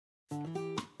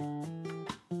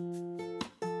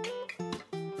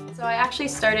So I actually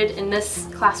started in this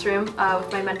classroom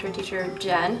with my mentor and teacher,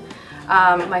 Jen,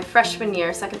 my freshman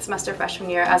year, second semester freshman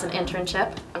year, as an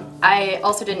internship. I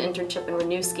also did an internship in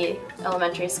Winooski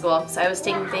Elementary School, so I was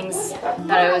taking things that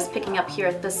I was picking up here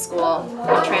at this school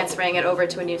and transferring it over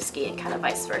to Winooski and kind of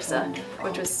vice versa,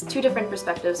 which was two different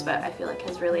perspectives, but I feel like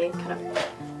has really kind of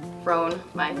grown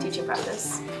my teaching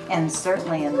practice. And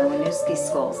certainly in the Winooski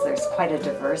schools, there's quite a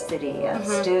diversity of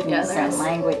students and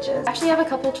languages. I actually have a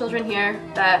couple children here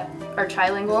that are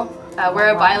trilingual. We're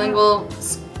a bilingual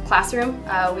classroom.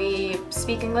 We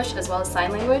speak English as well as sign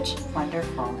language.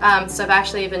 Wonderful. So I've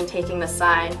actually been taking the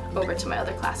sign over to my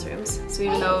other classrooms. So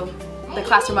even though the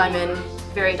classroom I'm in,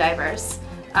 very diverse,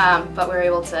 but we're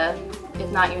able to, if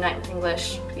not unite with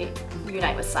English, we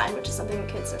unite with sign, which is something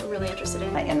the kids are really interested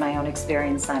in. In my own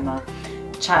experience, I'm a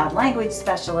child language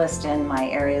specialist, and my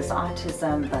area is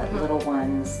autism, but little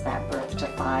ones, that birth to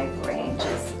 5 range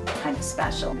is kind of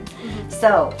special.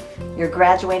 So you're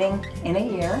graduating in a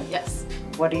year. Yes.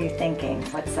 What are you thinking?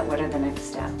 What are the next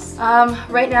steps?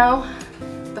 Right now,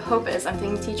 the hope is I'm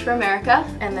thinking Teach for America,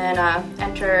 and then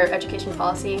enter education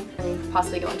policy and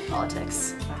possibly go into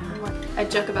politics. I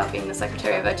joke about being the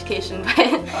Secretary of Education, but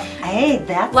hey,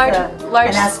 that's large,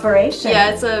 an aspiration.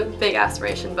 Yeah, it's a big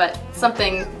aspiration, but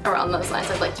something around those lines.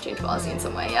 I'd like to change policy in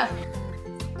some way, yeah.